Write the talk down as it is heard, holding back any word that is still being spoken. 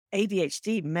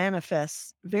ADHD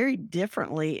manifests very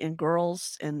differently in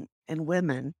girls and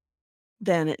women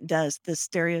than it does the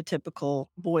stereotypical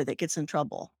boy that gets in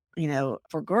trouble.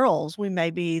 For girls, we may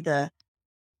be the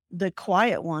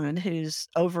quiet one who's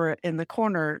over in the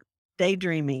corner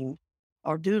daydreaming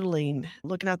or doodling,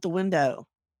 looking out the window.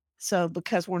 So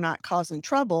because we're not causing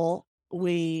trouble,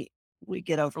 we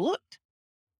get overlooked.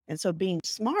 And so being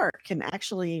smart can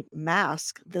actually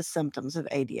mask the symptoms of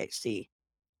ADHD.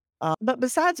 But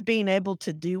besides being able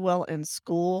to do well in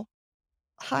school,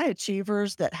 high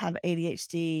achievers that have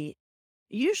ADHD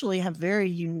usually have very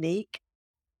unique,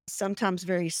 sometimes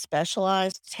very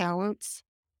specialized talents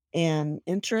and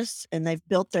interests, and they've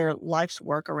built their life's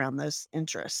work around those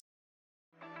interests.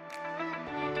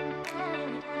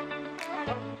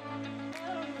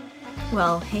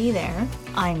 Well, hey there.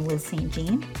 I'm Liz St.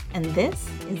 Jean, and this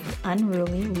is the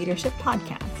Unruly Leadership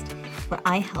Podcast, where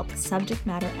I help subject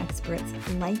matter experts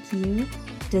like you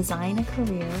design a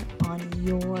career on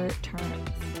your terms.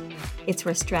 It's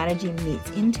where strategy meets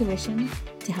intuition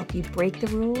to help you break the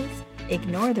rules,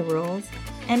 ignore the rules,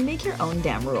 and make your own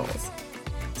damn rules.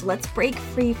 So let's break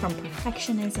free from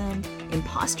perfectionism,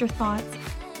 imposter thoughts,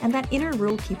 and that inner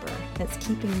rule keeper that's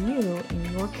keeping you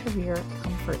in your career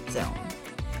comfort zone.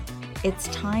 It's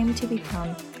time to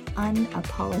become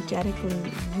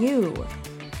unapologetically you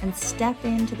and step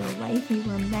into the life you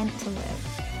were meant to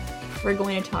live. We're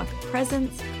going to talk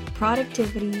presence,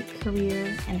 productivity,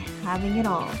 career, and having it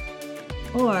all.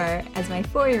 Or, as my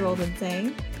 4-year-old would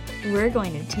say, we're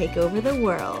going to take over the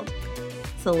world.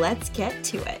 So let's get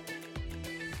to it.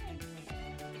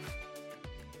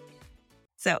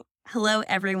 So, hello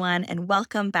everyone and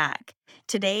welcome back.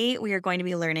 Today we are going to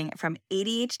be learning from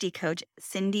ADHD coach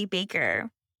Cindy Baker.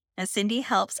 Now, Cindy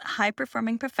helps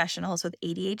high-performing professionals with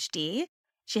ADHD.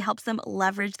 She helps them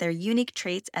leverage their unique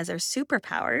traits as their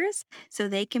superpowers so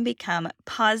they can become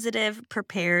positive,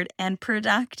 prepared, and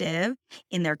productive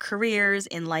in their careers,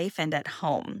 in life, and at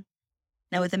home.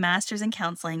 Now, with a master's in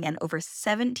counseling and over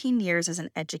 17 years as an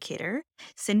educator,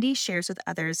 Cindy shares with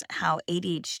others how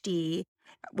ADHD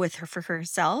for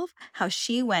herself, how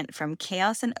she went from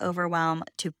chaos and overwhelm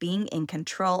to being in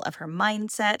control of her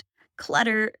mindset,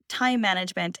 clutter, time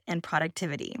management, and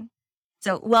productivity.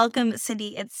 So welcome,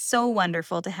 Cindy. It's so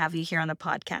wonderful to have you here on the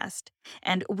podcast.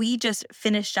 And we just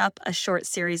finished up a short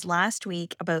series last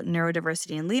week about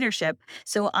neurodiversity and leadership.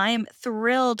 So I am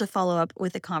thrilled to follow up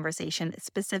with a conversation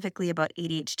specifically about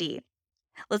ADHD.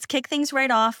 Let's kick things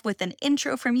right off with an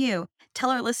intro from you.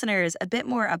 Tell our listeners a bit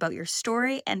more about your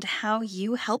story and how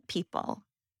you help people.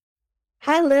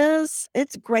 Hi, Liz.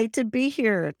 It's great to be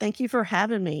here. Thank you for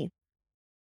having me.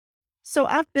 So,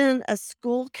 I've been a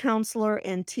school counselor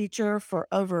and teacher for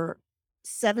over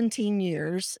 17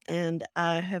 years, and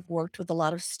I have worked with a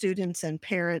lot of students and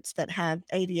parents that have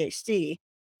ADHD.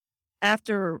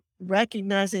 After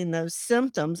recognizing those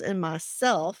symptoms in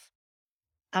myself,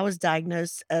 I was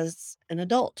diagnosed as an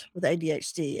adult with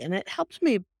ADHD, and it helped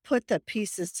me put the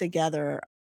pieces together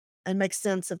and make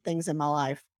sense of things in my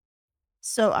life.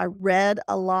 So I read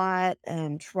a lot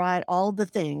and tried all the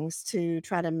things to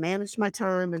try to manage my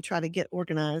time and try to get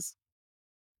organized.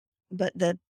 But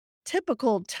the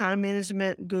typical time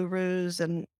management gurus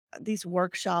and these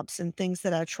workshops and things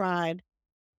that I tried,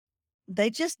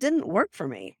 they just didn't work for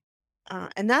me.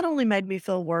 And that only made me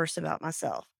feel worse about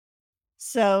myself.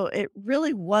 So it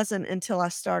really wasn't until I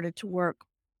started to work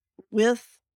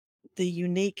with the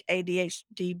unique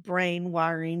ADHD brain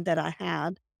wiring that I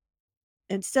had,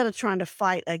 instead of trying to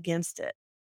fight against it,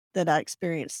 that I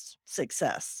experienced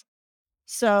success.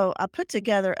 So I put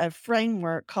together a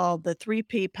framework called the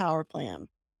 3P Power Plan,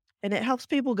 and it helps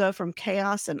people go from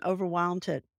chaos and overwhelm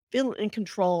to feeling in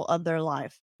control of their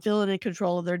life, feeling in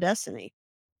control of their destiny.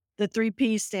 The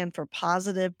 3Ps stand for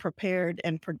positive, prepared,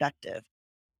 and productive.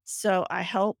 So I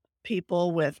help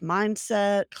people with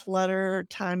mindset, clutter,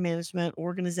 time management,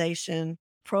 organization,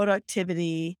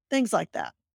 productivity, things like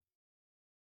that.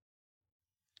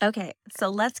 Okay, so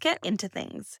let's get into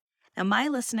things. Now, my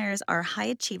listeners are high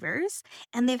achievers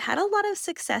and they've had a lot of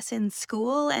success in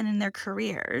school and in their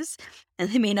careers.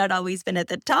 And they may not always been at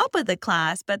the top of the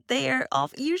class, but they are all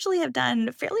usually have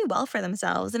done fairly well for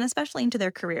themselves and especially into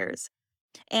their careers.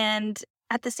 And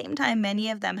at the same time, many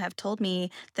of them have told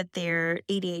me that they're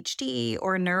ADHD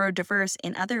or neurodiverse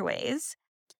in other ways.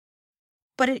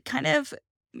 But it kind of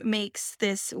makes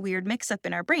this weird mix up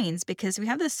in our brains because we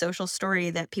have this social story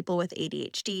that people with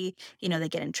ADHD, they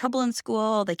get in trouble in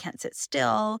school, they can't sit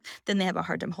still, then they have a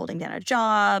hard time holding down a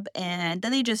job, and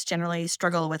then they just generally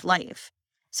struggle with life.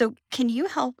 So, can you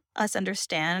help us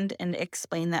understand and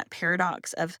explain that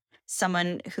paradox of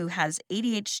someone who has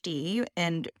ADHD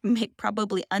and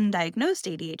probably undiagnosed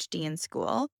ADHD in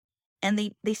school, and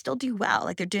they still do well.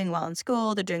 Like they're doing well in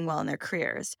school, they're doing well in their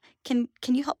careers. Can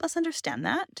you help us understand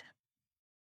that?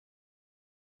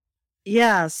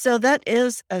 Yeah, so that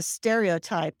is a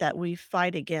stereotype that we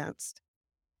fight against.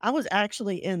 I was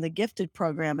actually in the gifted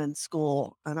program in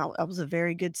school, and I was a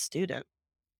very good student.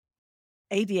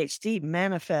 ADHD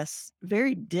manifests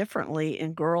very differently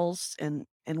in girls and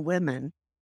women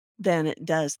than it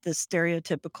does the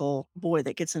stereotypical boy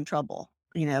that gets in trouble.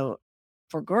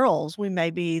 For girls, we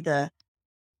may be the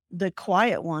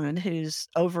quiet one who's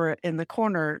over in the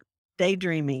corner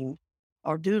daydreaming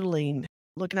or doodling,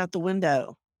 looking out the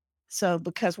window. So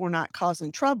because we're not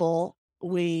causing trouble,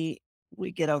 we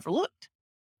get overlooked.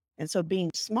 And so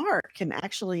being smart can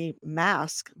actually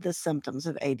mask the symptoms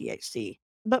of ADHD.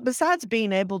 But besides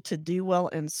being able to do well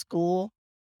in school,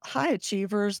 high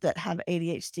achievers that have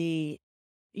ADHD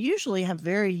usually have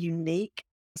very unique,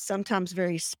 sometimes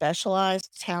very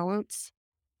specialized talents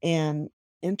and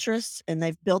interests, and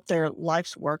they've built their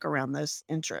life's work around those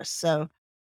interests. So,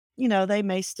 they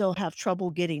may still have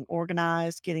trouble getting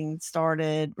organized, getting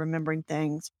started, remembering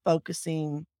things,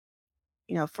 focusing,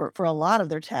 for a lot of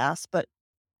their tasks, but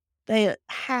they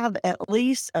have at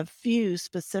least a few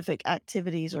specific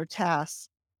activities or tasks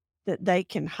that they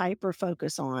can hyper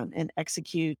focus on and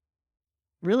execute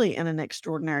really in an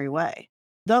extraordinary way.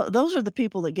 Those are the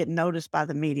people that get noticed by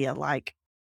the media, like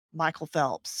Michael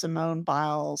Phelps, Simone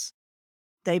Biles,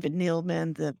 David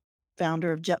Needleman, the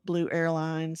founder of JetBlue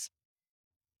Airlines,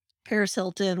 Paris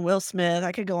Hilton, Will Smith.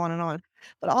 I could go on and on.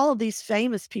 But all of these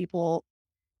famous people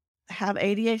have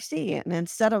ADHD. And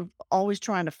instead of always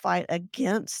trying to fight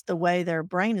against the way their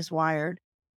brain is wired,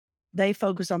 they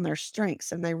focus on their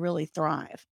strengths and they really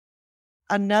thrive.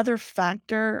 Another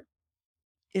factor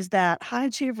is that high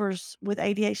achievers with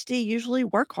ADHD usually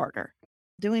work harder.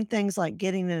 Doing things like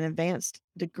getting an advanced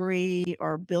degree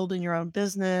or building your own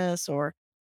business or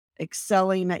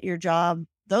excelling at your job,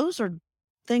 those are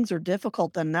things are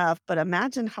difficult enough, but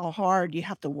imagine how hard you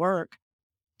have to work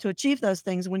to achieve those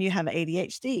things when you have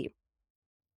ADHD.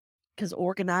 Because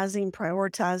organizing,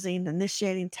 prioritizing,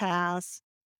 initiating tasks,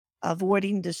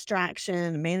 avoiding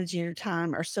distraction, managing your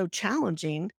time are so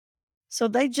challenging. So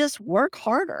they just work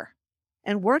harder.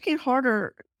 And working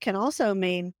harder can also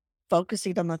mean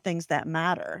focusing on the things that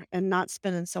matter and not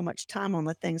spending so much time on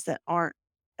the things that aren't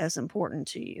as important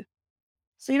to you.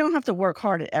 So you don't have to work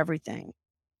hard at everything.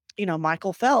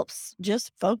 Michael Phelps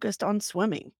just focused on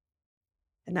swimming,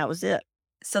 and that was it.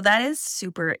 So that is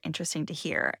super interesting to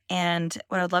hear. And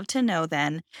what I'd love to know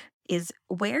then is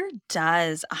where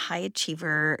does a high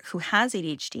achiever who has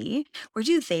ADHD, where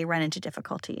do they run into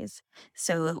difficulties?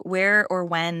 So where or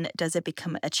when does it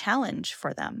become a challenge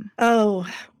for them? Oh,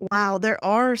 wow. There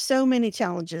are so many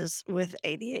challenges with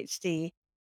ADHD,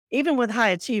 even with high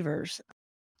achievers.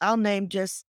 I'll name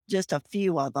just a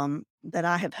few of them that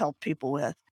I have helped people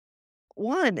with.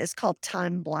 One is called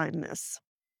time blindness.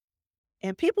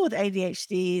 And people with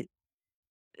ADHD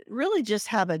really just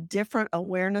have a different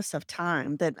awareness of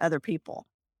time than other people.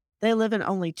 They live in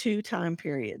only two time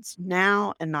periods,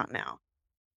 now and not now.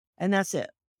 And that's it.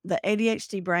 The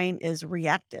ADHD brain is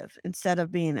reactive. Instead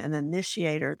of being an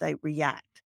initiator, they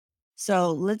react.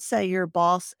 So let's say your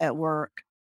boss at work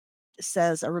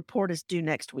says a report is due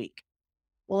next week.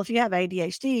 Well, if you have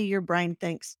ADHD, your brain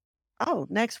thinks, oh,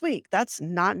 next week, that's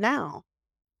not now.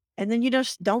 And then you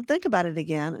just don't think about it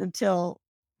again until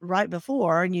right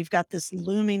before, and you've got this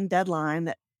looming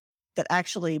deadline that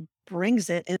actually brings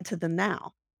it into the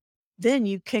now. Then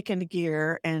you kick into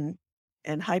gear and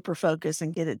hyper focus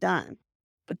and get it done.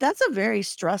 But that's a very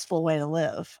stressful way to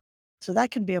live. So that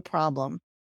can be a problem.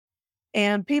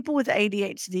 And people with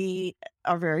ADHD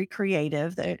are very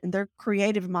creative. Their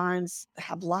creative minds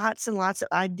have lots and lots of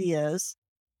ideas.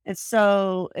 And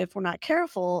so, if we're not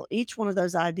careful, each one of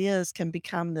those ideas can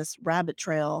become this rabbit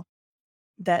trail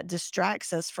that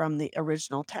distracts us from the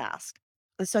original task.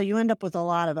 And so, you end up with a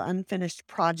lot of unfinished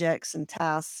projects and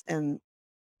tasks, and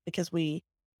because we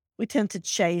tend to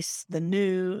chase the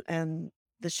new and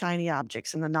the shiny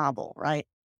objects in the novel, right?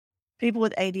 People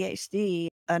with ADHD,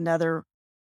 another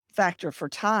factor for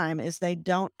time is they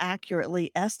don't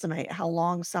accurately estimate how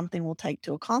long something will take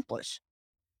to accomplish.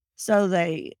 So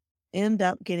they end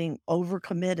up getting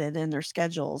overcommitted in their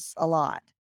schedules a lot.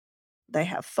 They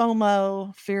have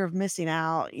FOMO, fear of missing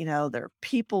out, they're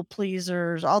people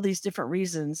pleasers, all these different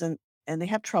reasons and they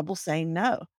have trouble saying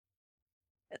no.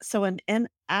 So an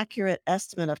inaccurate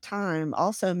estimate of time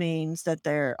also means that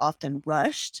they're often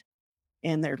rushed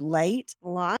and they're late a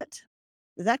lot.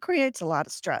 That creates a lot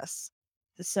of stress.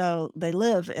 So they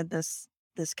live in this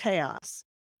chaos.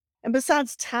 And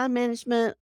besides time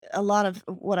management, a lot of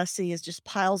what I see is just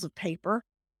piles of paper.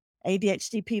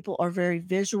 ADHD people are very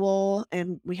visual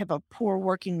and we have a poor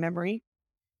working memory.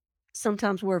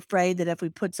 Sometimes we're afraid that if we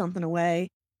put something away,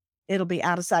 it'll be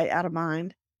out of sight, out of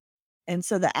mind. And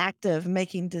so the act of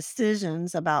making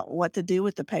decisions about what to do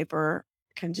with the paper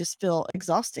can just feel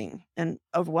exhausting and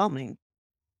overwhelming.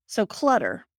 So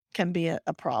clutter can be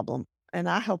a problem. And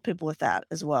I help people with that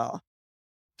as well.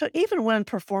 So even when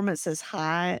performance is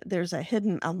high, there's a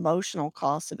hidden emotional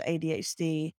cost of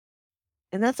ADHD,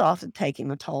 and that's often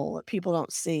taking a toll that people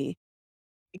don't see.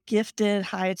 Gifted,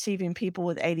 high achieving people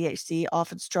with ADHD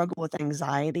often struggle with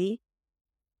anxiety,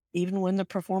 even when the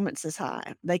performance is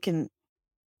high. They can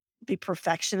be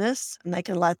perfectionists and they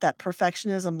can let that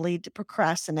perfectionism lead to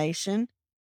procrastination.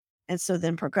 And so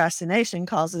then procrastination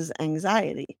causes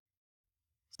anxiety.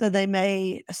 So they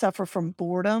may suffer from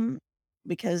boredom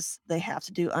because they have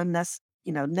to do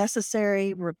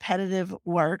necessary repetitive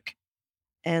work,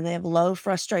 and they have low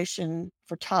frustration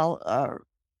for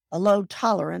a low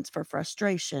tolerance for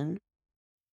frustration.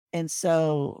 And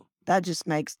so that just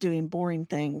makes doing boring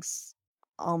things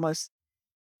almost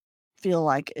feel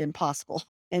like impossible.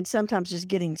 And sometimes just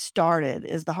getting started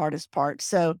is the hardest part.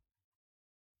 So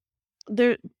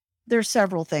there there's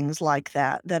several things like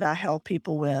that that I help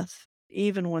people with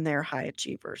even when they're high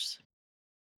achievers.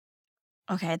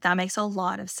 Okay, that makes a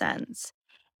lot of sense.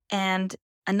 And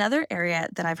another area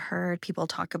that I've heard people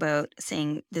talk about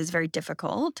saying this is very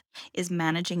difficult is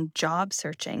managing job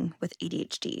searching with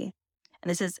ADHD. And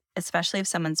this is especially if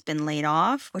someone's been laid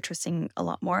off, which we're seeing a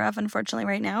lot more of, unfortunately,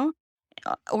 right now,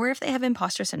 or if they have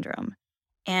imposter syndrome.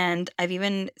 And I've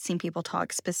even seen people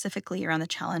talk specifically around the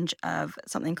challenge of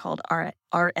something called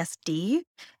RSD.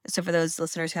 So, for those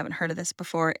listeners who haven't heard of this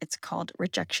before, it's called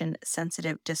rejection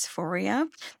sensitive dysphoria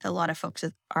that a lot of folks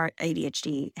with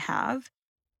ADHD have.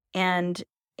 And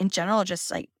in general,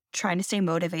 just like trying to stay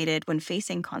motivated when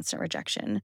facing constant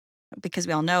rejection, because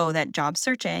we all know that job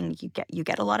searching, you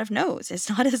get a lot of no's. It's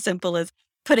not as simple as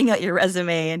putting out your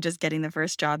resume and just getting the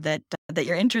first job that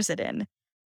you're interested in.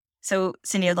 So,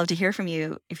 Cindy, I'd love to hear from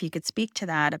you if you could speak to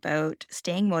that about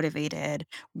staying motivated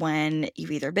when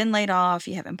you've either been laid off,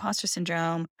 you have imposter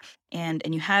syndrome, and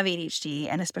you have ADHD,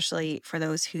 and especially for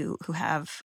those who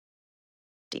have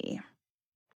D.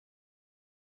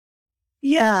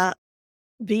 Yeah,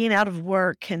 being out of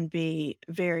work can be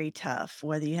very tough,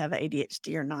 whether you have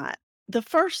ADHD or not. The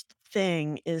first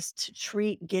thing is to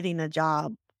treat getting a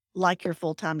job like your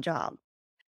full time job.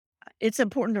 It's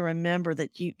important to remember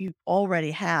that you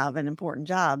already have an important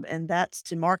job, and that's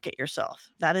to market yourself.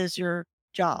 That is your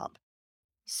job.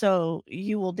 So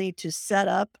you will need to set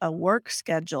up a work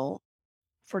schedule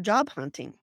for job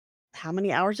hunting. How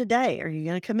many hours a day are you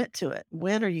going to commit to it?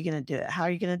 When are you going to do it? How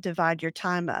are you going to divide your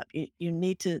time up? You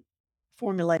need to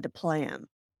formulate a plan.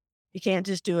 You can't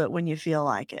just do it when you feel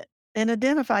like it. And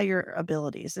identify your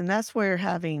abilities. And that's where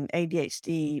having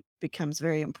ADHD becomes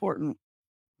very important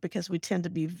because we tend to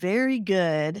be very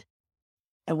good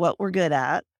at what we're good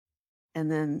at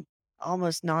and then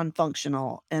almost non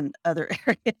functional in other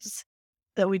areas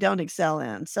that we don't excel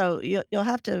in. So you'll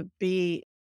have to be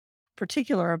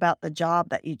particular about the job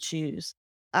that you choose.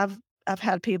 I've I've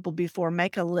had people before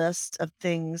make a list of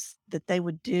things that they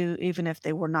would do even if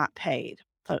they were not paid.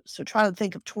 So try to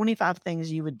think of 25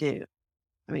 things you would do.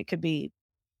 I mean, it could be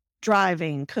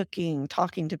driving, cooking,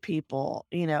 talking to people,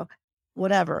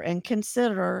 whatever, and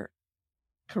consider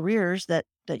careers that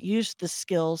use the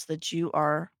skills that you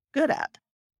are good at.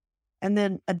 And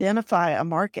then identify a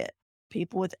market.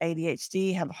 People with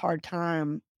ADHD have a hard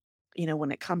time,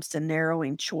 when it comes to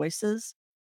narrowing choices.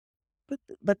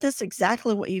 But this is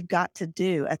exactly what you've got to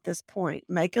do at this point.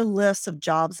 Make a list of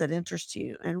jobs that interest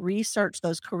you and research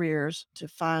those careers to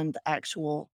find the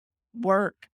actual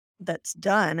work that's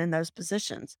done in those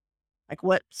positions. Like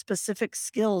what specific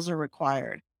skills are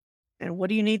required and what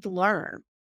do you need to learn?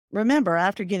 Remember,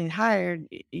 after getting hired,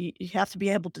 you have to be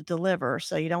able to deliver.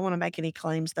 So you don't want to make any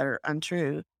claims that are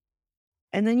untrue.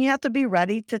 And then you have to be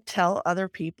ready to tell other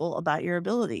people about your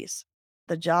abilities.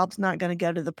 The job's not going to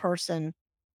go to the person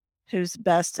who's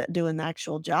best at doing the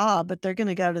actual job, but they're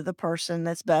gonna go to the person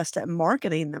that's best at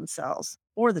marketing themselves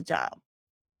for the job.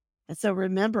 And so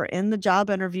remember, in the job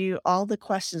interview, all the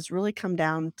questions really come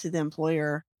down to the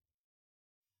employer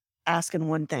asking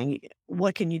one thing,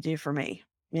 "What can you do for me?"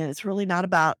 It's really not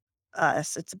about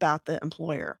us, it's about the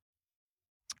employer.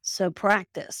 So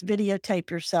practice, videotape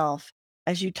yourself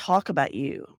as you talk about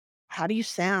you. How do you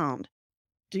sound?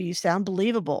 Do you sound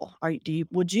believable?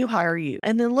 Would you hire you?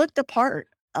 And then look the part.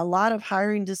 A lot of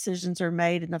hiring decisions are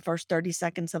made in the first 30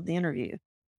 seconds of the interview.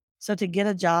 So to get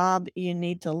a job, you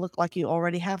need to look like you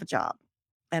already have a job.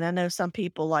 And I know some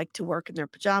people like to work in their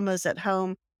pajamas at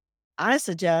home. I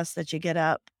suggest that you get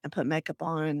up and put makeup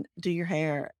on, do your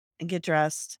hair, and get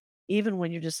dressed, even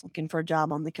when you're just looking for a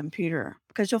job on the computer,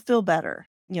 because you'll feel better.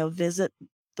 Visit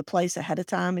the place ahead of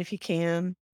time if you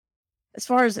can. As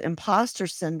far as imposter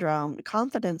syndrome,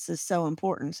 confidence is so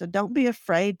important. So don't be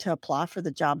afraid to apply for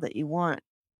the job that you want.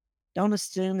 Don't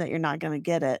assume that you're not going to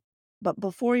get it. But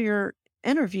before your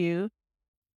interview,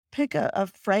 pick a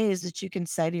phrase that you can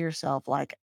say to yourself,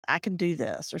 like, I can do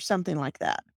this, or something like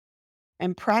that,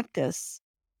 and practice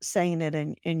saying it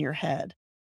in your head.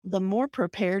 The more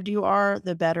prepared you are,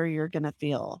 the better you're going to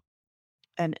feel.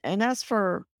 And as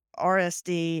for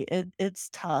RSD, it's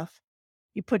tough.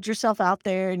 You put yourself out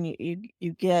there and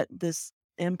you get this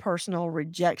impersonal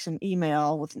rejection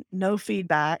email with no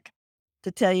feedback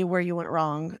to tell you where you went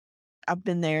wrong. I've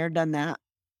been there, done that.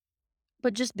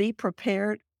 But just be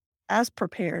prepared as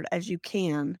you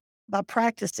can by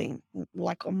practicing,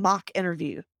 like a mock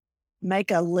interview.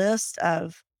 Make a list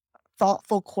of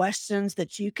thoughtful questions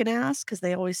that you can ask, because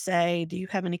they always say, "Do you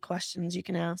have any questions you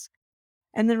can ask?"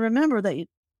 And then remember that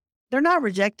they're not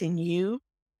rejecting you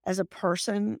as a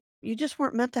person. You just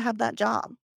weren't meant to have that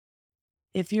job.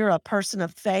 If you're a person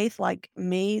of faith like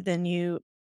me, then you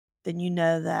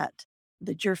know that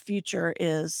your future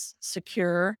is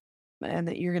secure and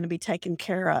that you're going to be taken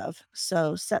care of.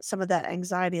 So set some of that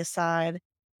anxiety aside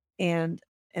and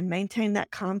maintain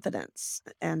that confidence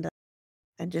and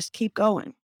just keep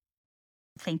going.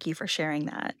 Thank you for sharing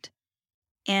that.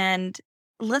 And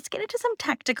let's get into some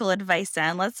tactical advice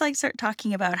then. Let's start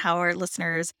talking about how our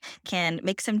listeners can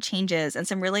make some changes and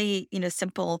some really,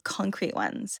 simple concrete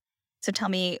ones. So tell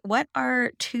me, what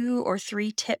are 2 or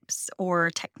 3 tips or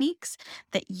techniques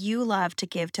that you love to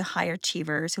give to high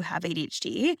achievers who have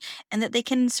ADHD and that they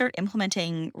can start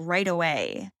implementing right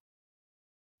away?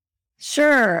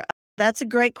 Sure. That's a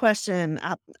great question.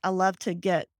 I love to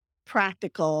get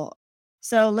practical.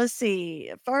 So let's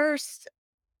see. First,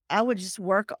 I would just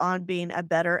work on being a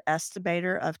better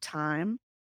estimator of time.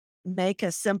 Make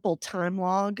a simple time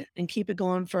log and keep it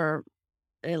going for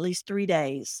at least 3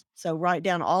 days. So write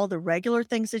down all the regular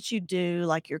things that you do,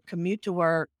 like your commute to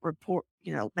work, report,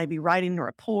 maybe writing a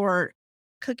report,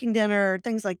 cooking dinner,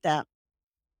 things like that.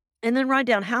 And then write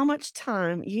down how much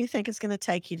time you think it's going to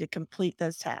take you to complete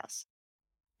those tasks.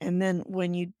 And then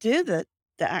when you do the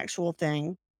actual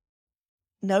thing,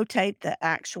 notate the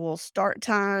actual start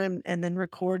time and then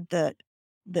record the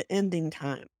ending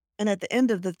time. And at the end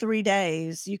of the 3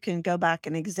 days, you can go back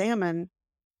and examine,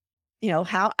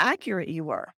 how accurate you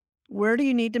were. Where do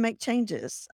you need to make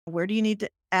changes? Where do you need to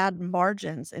add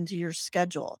margins into your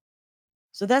schedule?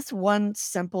 So that's one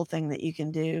simple thing that you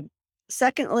can do.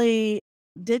 Secondly,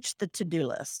 ditch the to-do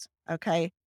list,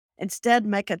 okay? Instead,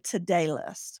 make a today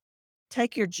list.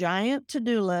 Take your giant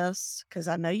to-do list, because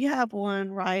I know you have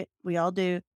one, right? We all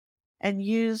do, and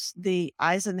use the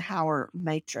Eisenhower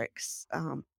matrix.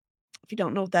 If you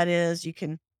don't know what that is, you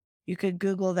could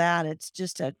Google that. It's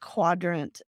just a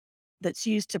quadrant that's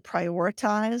used to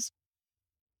prioritize.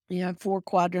 You have 4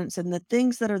 quadrants, and the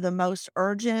things that are the most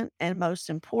urgent and most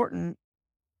important,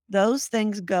 those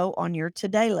things go on your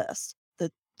today list.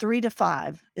 The 3 to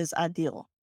 5 is ideal.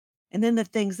 And then the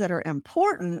things that are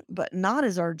important but not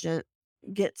as urgent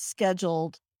get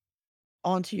scheduled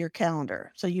onto your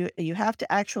calendar. So you have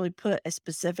to actually put a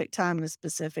specific time and a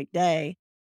specific day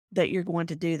that you're going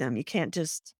to do them. You can't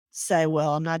just say,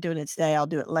 "Well, I'm not doing it today, I'll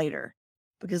do it later,"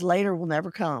 because later will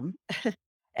never come.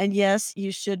 And yes,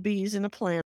 you should be using a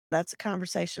plan. That's a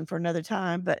conversation for another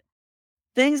time, but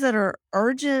things that are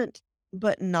urgent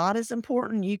but not as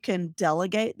important, you can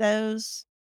delegate those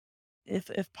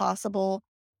if possible.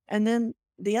 And then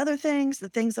the things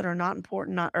that are not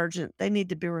important, not urgent, they need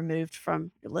to be removed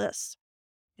from your list.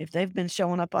 If they've been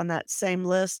showing up on that same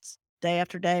list day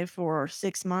after day for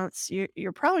 6 months,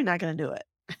 you're probably not gonna do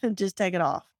it. Just take it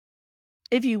off.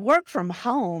 If you work from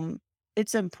home,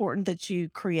 it's important that you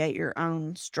create your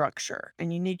own structure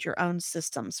and you need your own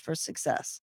systems for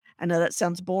success. I know that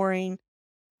sounds boring,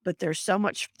 but there's so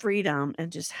much freedom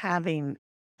in just having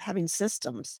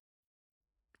systems.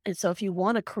 And so if you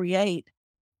wanna create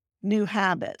new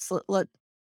habits, let's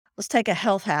take a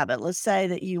health habit. Let's say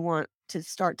that you want to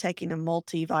start taking a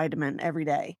multivitamin every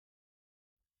day.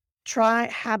 Try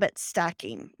habit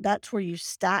stacking. That's where you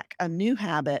stack a new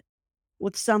habit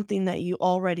with something that you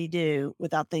already do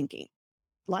without thinking.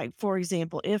 Like, for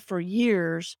example, if for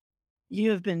years you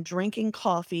have been drinking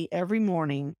coffee every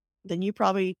morning, then you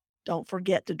probably don't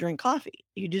forget to drink coffee.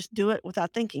 You just do it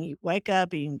without thinking. You wake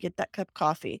up and you can get that cup of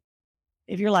coffee.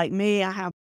 If you're like me, I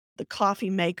have the coffee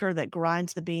maker that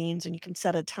grinds the beans and you can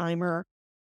set a timer.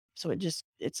 So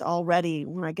it's all ready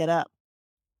when I get up.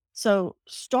 So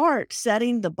start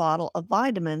setting the bottle of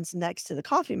vitamins next to the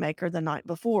coffee maker the night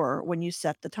before when you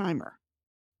set the timer.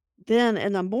 Then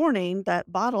in the morning,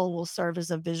 that bottle will serve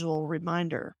as a visual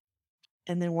reminder.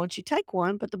 And then once you take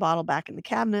one, put the bottle back in the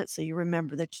cabinet so you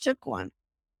remember that you took one.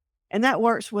 And that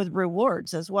works with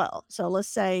rewards as well. So let's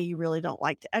say you really don't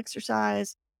like to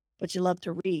exercise, but you love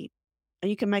to read. And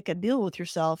you can make a deal with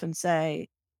yourself and say,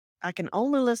 I can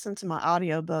only listen to my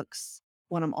audiobooks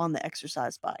when I'm on the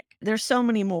exercise bike. There's so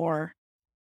many more,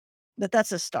 but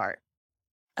that's a start.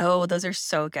 Oh, those are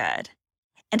so good.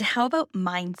 And how about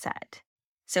mindset?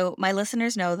 So, my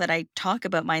listeners know that I talk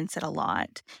about mindset a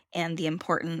lot and the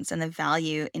importance and the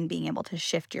value in being able to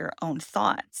shift your own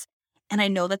thoughts. And I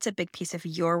know that's a big piece of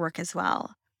your work as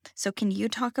well. So, can you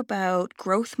talk about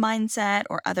growth mindset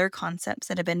or other concepts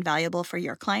that have been valuable for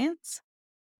your clients?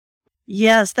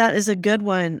 Yes, that is a good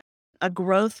one. A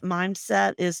growth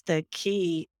mindset is the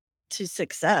key to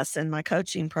success in my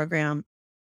coaching program.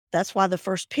 That's why the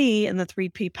first P in the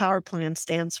 3P power plan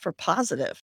stands for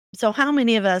positive. So, how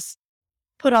many of us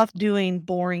put off doing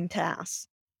boring tasks?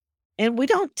 And we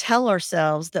don't tell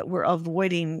ourselves that we're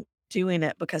avoiding doing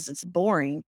it because it's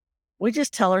boring. We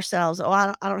just tell ourselves, oh,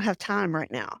 I don't have time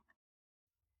right now.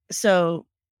 So,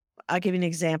 I'll give you an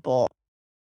example.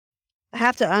 I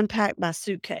have to unpack my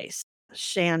suitcase.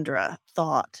 Chandra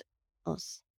thought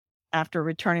us after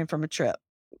returning from a trip.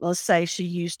 Let's say she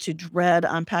used to dread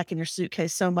unpacking her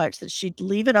suitcase so much that she'd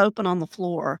leave it open on the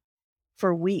floor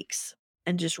for weeks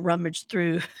and just rummage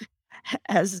through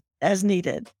as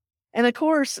needed. And of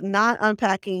course, not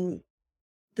unpacking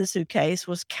the suitcase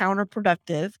was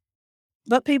counterproductive,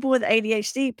 but people with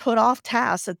ADHD put off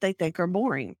tasks that they think are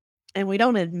boring. And we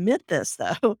don't admit this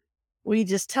though. We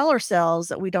just tell ourselves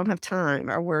that we don't have time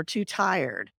or we're too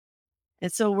tired.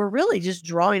 And so we're really just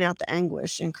drawing out the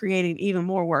anguish and creating even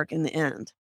more work in the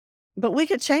end. But we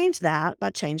could change that by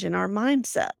changing our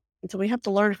mindset. And so we have to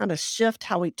learn how to shift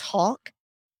how we talk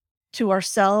to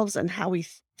ourselves and how we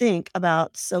think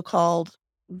about so called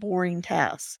boring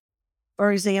tasks.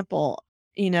 For example,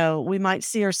 we might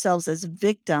see ourselves as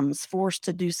victims forced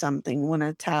to do something when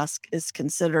a task is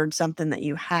considered something that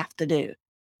you have to do.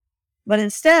 But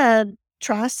instead,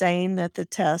 try saying that the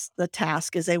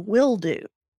task is a will do.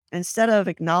 Instead of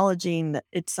acknowledging that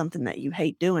it's something that you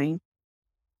hate doing,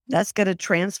 that's going to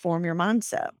transform your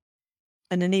mindset.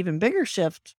 And an even bigger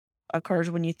shift occurs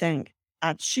when you think,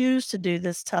 I choose to do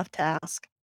this tough task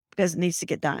because it needs to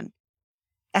get done.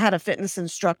 I had a fitness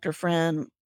instructor friend,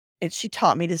 and she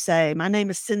taught me to say, my name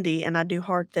is Cindy and I do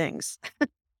hard things.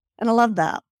 And I love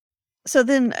that. So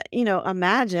then,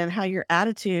 imagine how your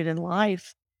attitude in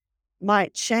life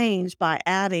might change by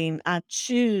adding, I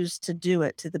choose to do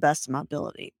it to the best of my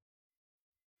ability.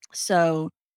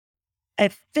 So a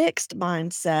fixed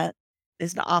mindset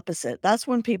is the opposite. That's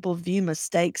when people view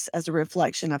mistakes as a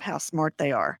reflection of how smart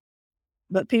they are.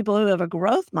 But people who have a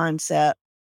growth mindset,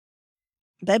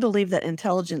 they believe that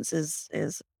intelligence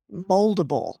is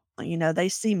moldable. They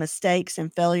see mistakes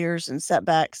and failures and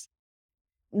setbacks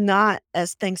not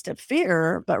as things to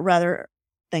fear, but rather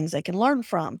things they can learn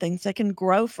from, things they can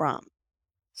grow from.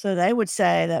 So they would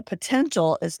say that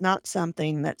potential is not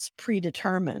something that's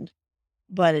predetermined,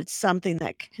 but it's something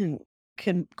that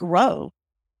can grow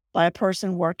by a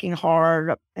person working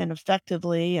hard and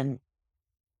effectively and,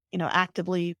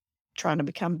 actively trying to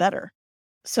become better.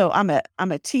 So I'm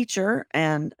a teacher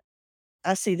and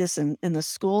I see this in the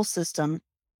school system.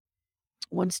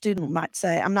 One student might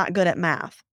say, I'm not good at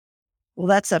math. Well,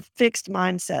 that's a fixed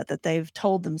mindset that they've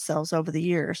told themselves over the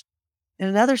years. And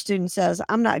another student says,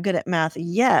 I'm not good at math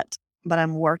yet, but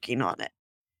I'm working on it.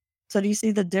 So do you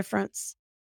see the difference?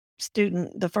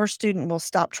 The first student will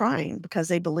stop trying because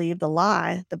they believe the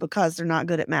lie that because they're not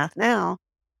good at math now,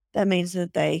 that means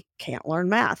that they can't learn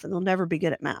math and they'll never be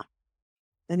good at math.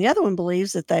 And the other one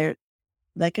believes that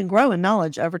they can grow in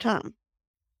knowledge over time.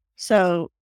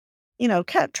 So,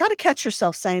 try to catch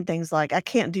yourself saying things like, I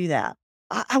can't do that.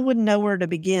 I wouldn't know where to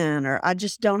begin, or I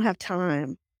just don't have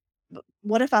time.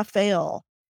 What if I fail?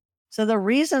 So the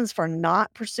reasons for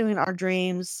not pursuing our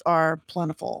dreams are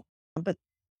plentiful, but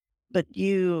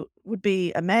you would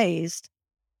be amazed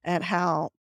at how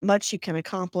much you can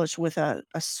accomplish with a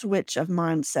switch of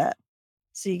mindset.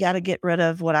 So you got to get rid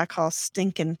of what I call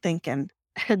stinking thinking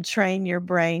and train your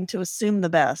brain to assume the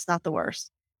best, not the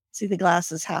worst. See the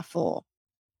glass is half full.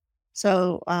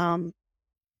 So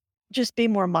just be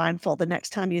more mindful the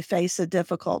next time you face a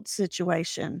difficult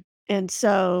situation. And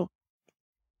so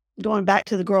going back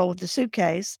to the girl with the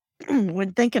suitcase,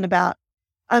 when thinking about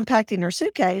unpacking her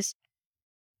suitcase,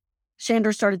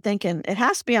 Chandra started thinking it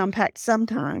has to be unpacked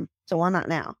sometime. So why not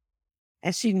now?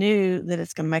 And she knew that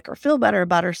it's going to make her feel better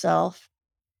about herself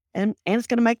and it's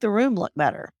gonna make the room look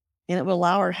better, and it will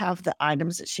allow her to have the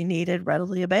items that she needed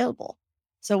readily available.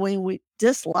 So when we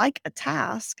dislike a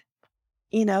task,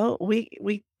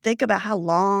 we think about how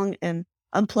long and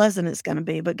unpleasant it's gonna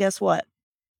be, but guess what?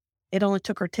 It only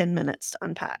took her 10 minutes to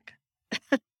unpack.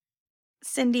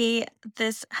 Cindy,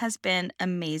 this has been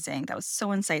amazing. That was so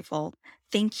insightful.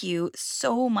 Thank you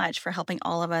so much for helping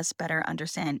all of us better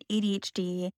understand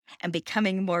ADHD and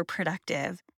becoming more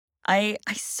productive. I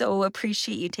so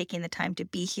appreciate you taking the time to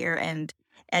be here and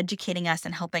educating us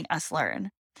and helping us learn.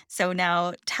 So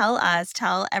now tell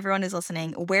everyone who's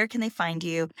listening, where can they find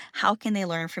you? How can they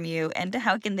learn from you? And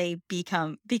how can they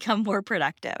become more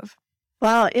productive?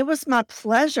 Wow, it was my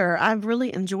pleasure. I've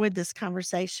really enjoyed this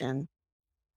conversation.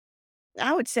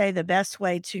 I would say the best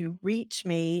way to reach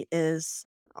me is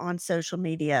on social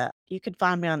media. You can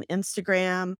find me on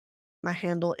Instagram. My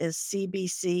handle is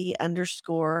CBC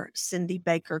underscore Cindy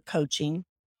Baker Coaching.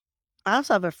 I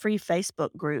also have a free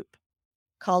Facebook group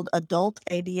called Adult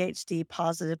ADHD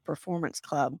Positive Performance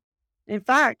Club. In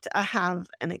fact, I have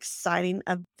an exciting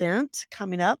event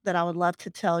coming up that I would love to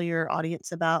tell your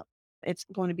audience about. It's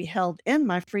going to be held in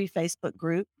my free Facebook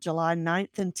group July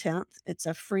 9th and 10th. It's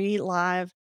a free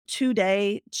live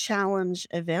 2-day challenge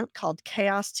event called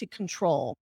Chaos to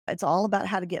Control. It's all about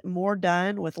how to get more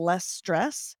done with less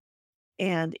stress.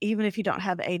 And even if you don't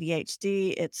have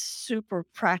ADHD, it's super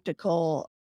practical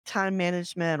time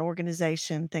management,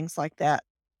 organization, things like that.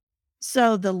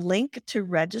 So the link to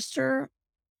register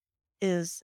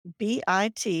is bit,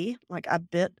 like I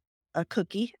bit a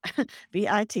cookie,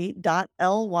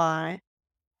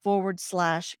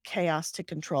 bit.ly/chaos to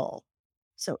control.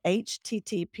 So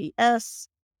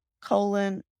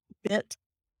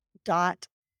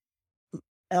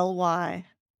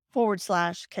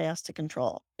https://chaos to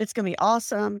control. It's going to be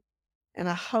awesome. And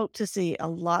I hope to see a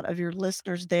lot of your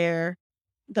listeners there.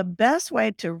 The best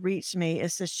way to reach me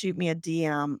is to shoot me a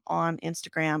DM on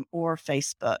Instagram or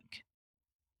Facebook.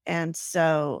 And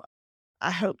so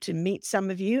I hope to meet some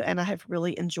of you, and I have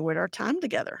really enjoyed our time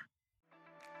together.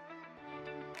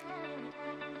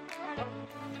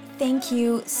 Thank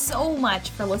you so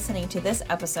much for listening to this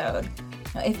episode.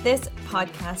 Now, if this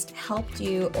podcast helped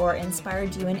you or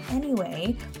inspired you in any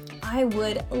way, I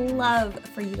would love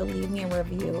for you to leave me a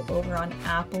review over on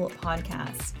Apple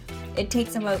Podcasts. It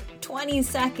takes about 20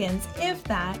 seconds, if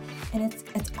that, and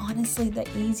it's honestly the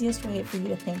easiest way for you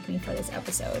to thank me for this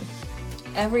episode.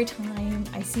 Every time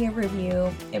I see a review,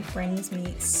 it brings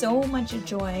me so much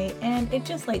joy and it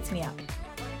just lights me up.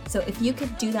 So if you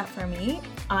could do that for me,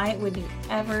 I would be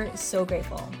ever so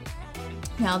grateful.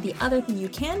 Now, the other thing you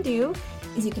can do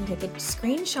is you can take a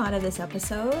screenshot of this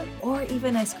episode or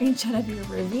even a screenshot of your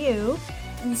review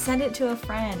and send it to a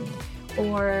friend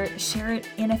or share it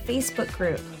in a Facebook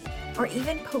group or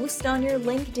even post on your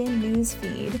LinkedIn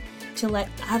newsfeed to let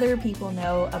other people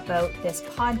know about this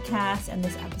podcast and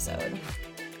this episode.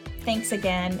 Thanks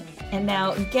again, and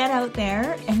now get out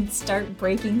there and start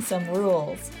breaking some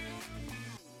rules.